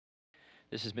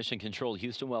This is Mission Control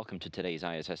Houston. Welcome to today's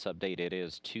ISS update. It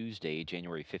is Tuesday,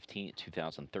 January 15th,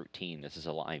 2013. This is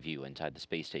a live view inside the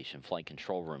space station flight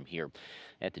control room here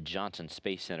at the Johnson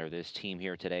Space Center. This team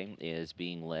here today is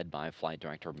being led by Flight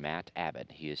Director Matt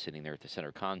Abbott. He is sitting there at the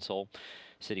center console.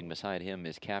 Sitting beside him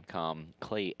is Capcom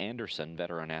Clay Anderson,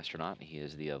 veteran astronaut. He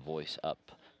is the voice up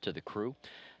to the crew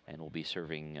and will be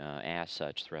serving as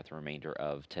such throughout the remainder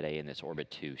of today in this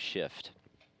Orbit 2 shift.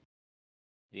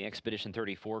 The Expedition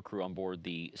 34 crew on board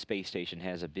the space station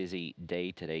has a busy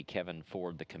day today. Kevin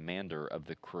Ford, the commander of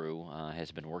the crew,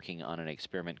 has been working on an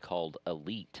experiment called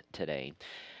Elite today.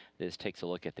 This takes a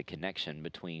look at the connection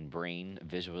between brain,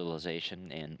 visualization,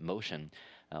 and motion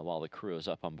while the crew is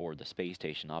up on board the space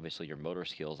station. Obviously, your motor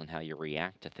skills and how you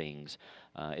react to things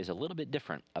is a little bit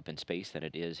different up in space than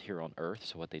it is here on Earth.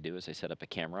 So what they do is they set up a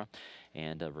camera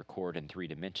and record in 3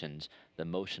 dimensions the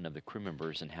motion of the crew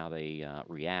members and how they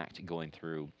react going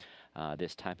through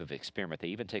this type of experiment. They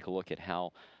even take a look at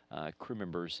how crew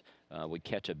members would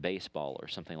catch a baseball or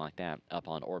something like that up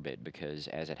on orbit, because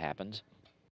as it happens,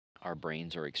 our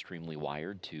brains are extremely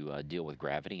wired to deal with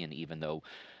gravity, and even though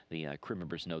the crew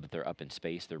members know that they're up in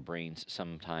space, their brains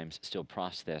sometimes still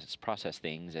process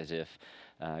things as if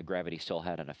gravity still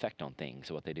had an effect on things.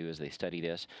 So what they do is they study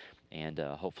this, and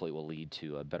hopefully will lead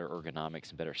to better ergonomics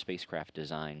and better spacecraft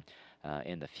design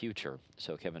in the future.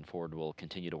 So Kevin Ford will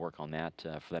continue to work on that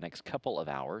for the next couple of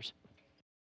hours.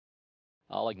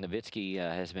 Oleg Novitsky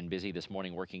has been busy this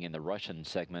morning working in the Russian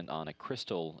segment on a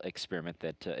crystal experiment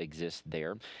that exists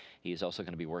there. He is also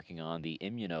going to be working on the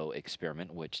immuno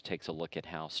experiment, which takes a look at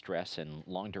how stress and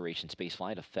long-duration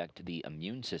spaceflight affect the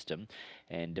immune system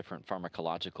and different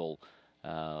pharmacological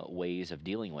ways of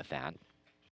dealing with that.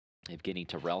 Evgeny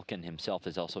Tarelkin himself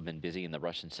has also been busy in the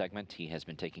Russian segment. He has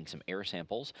been taking some air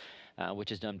samples,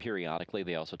 which is done periodically.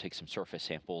 They also take some surface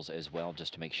samples as well,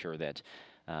 just to make sure that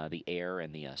the air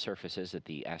and the surfaces that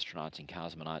the astronauts and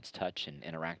cosmonauts touch and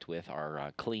interact with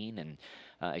are clean and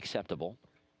acceptable.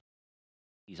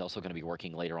 He's also going to be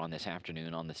working later on this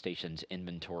afternoon on the station's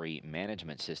inventory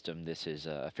management system. This is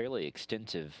a fairly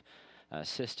extensive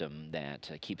system that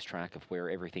keeps track of where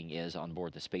everything is on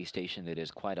board the space station. It is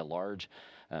quite a large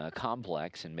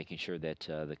complex, and making sure that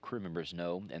the crew members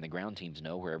know and the ground teams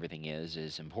know where everything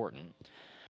is important.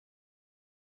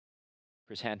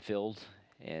 Chris Hadfield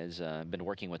has been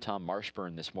working with Tom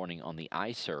Marshburn this morning on the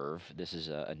iServe. This is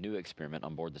a new experiment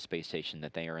on board the space station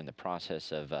that they are in the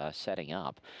process of setting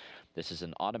up. This is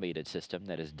an automated system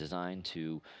that is designed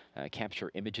to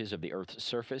capture images of the Earth's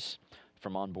surface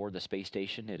from on board the space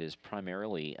station. It is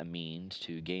primarily a means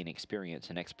to gain experience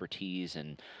and expertise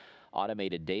in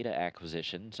automated data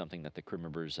acquisition, something that the crew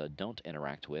members don't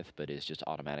interact with, but is just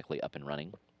automatically up and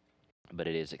running. But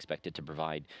it is expected to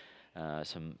provide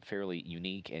some fairly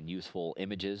unique and useful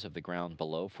images of the ground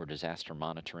below for disaster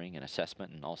monitoring and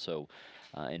assessment, and also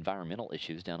environmental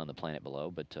issues down on the planet below.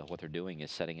 But what they're doing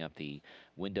is setting up the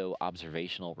Window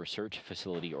Observational Research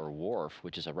Facility, or WARF,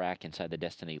 which is a rack inside the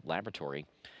Destiny laboratory.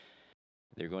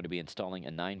 They're going to be installing a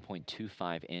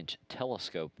 9.25-inch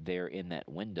telescope there in that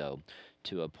window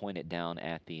to point it down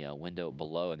at the window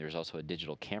below. And there's also a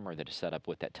digital camera that is set up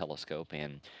with that telescope,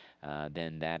 and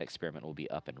then that experiment will be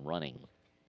up and running.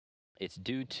 It's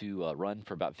due to run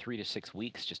for about 3 to 6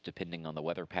 weeks, just depending on the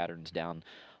weather patterns down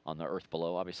on the Earth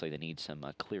below. Obviously, they need some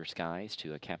clear skies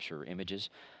to capture images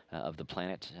of the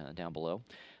planet down below.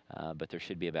 But there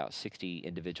should be about 60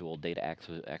 individual data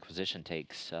acquisition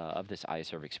takes of this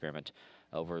iServe experiment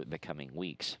over the coming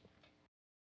weeks.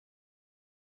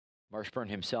 Marshburn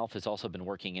himself has also been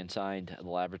working inside the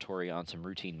laboratory on some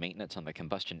routine maintenance on the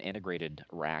combustion integrated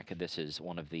rack. This is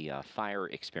one of the fire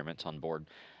experiments on board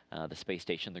the space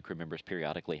station. The crew members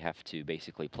periodically have to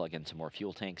basically plug in some more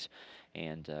fuel tanks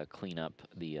and clean up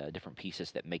the different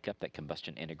pieces that make up that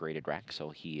combustion integrated rack.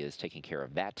 So he is taking care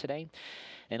of that today.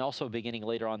 And also beginning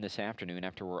later on this afternoon,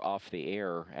 after we're off the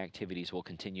air, activities will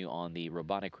continue on the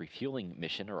robotic refueling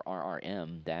mission, or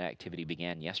RRM. That activity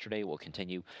began yesterday, will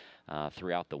continue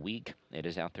throughout the week. It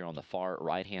is out there on the far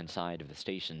right-hand side of the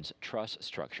station's truss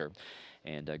structure.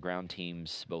 And ground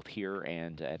teams both here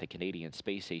and at the Canadian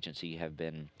Space Agency have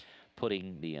been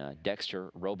putting the Dexter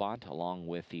robot along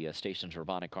with the station's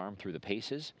robotic arm through the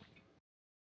paces.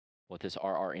 What this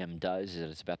RRM does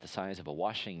is it's about the size of a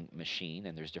washing machine,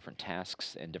 and there's different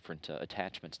tasks and different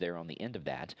attachments there on the end of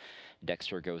that.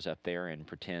 Dexter goes up there and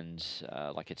pretends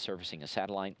like it's servicing a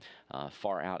satellite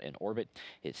far out in orbit.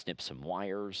 It snips some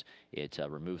wires, it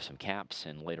removes some caps,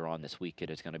 and later on this week it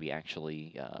is going to be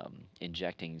actually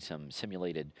injecting some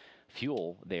simulated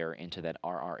fuel there into that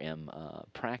RRM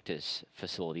practice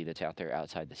facility that's out there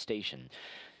outside the station.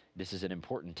 This is an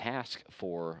important task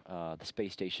for the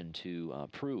space station to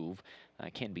prove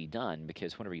can be done,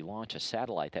 because whenever you launch a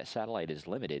satellite, that satellite is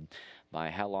limited by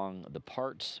how long the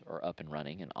parts are up and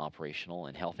running and operational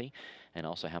and healthy, and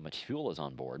also how much fuel is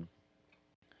on board.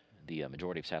 The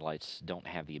majority of satellites don't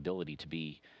have the ability to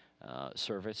be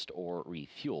serviced or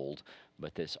refueled,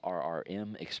 but this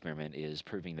RRM experiment is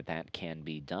proving that that can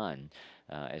be done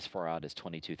as far out as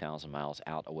 22,000 miles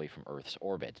out away from Earth's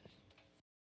orbit.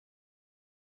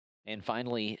 And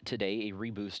finally, today, a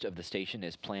reboost of the station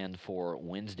is planned for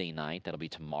Wednesday night. That'll be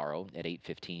tomorrow at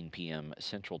 8:15 p.m.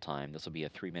 Central Time. This will be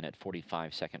a 3-minute,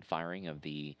 45-second firing of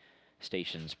the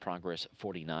station's Progress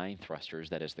 49 thrusters.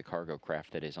 That is the cargo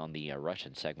craft that is on the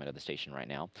Russian segment of the station right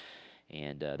now.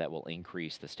 And that will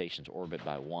increase the station's orbit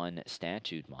by 1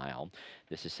 statute mile.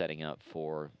 This is setting up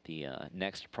for the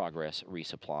next Progress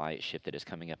resupply ship that is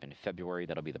coming up in February.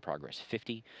 That'll be the Progress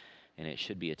 50, and it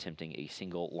should be attempting a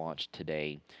single launch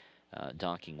today,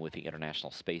 docking with the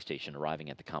International Space Station, arriving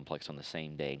at the complex on the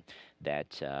same day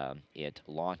that it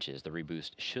launches. The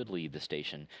reboost should leave the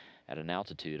station at an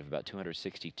altitude of about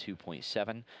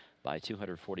 262.7 by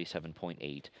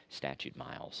 247.8 statute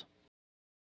miles.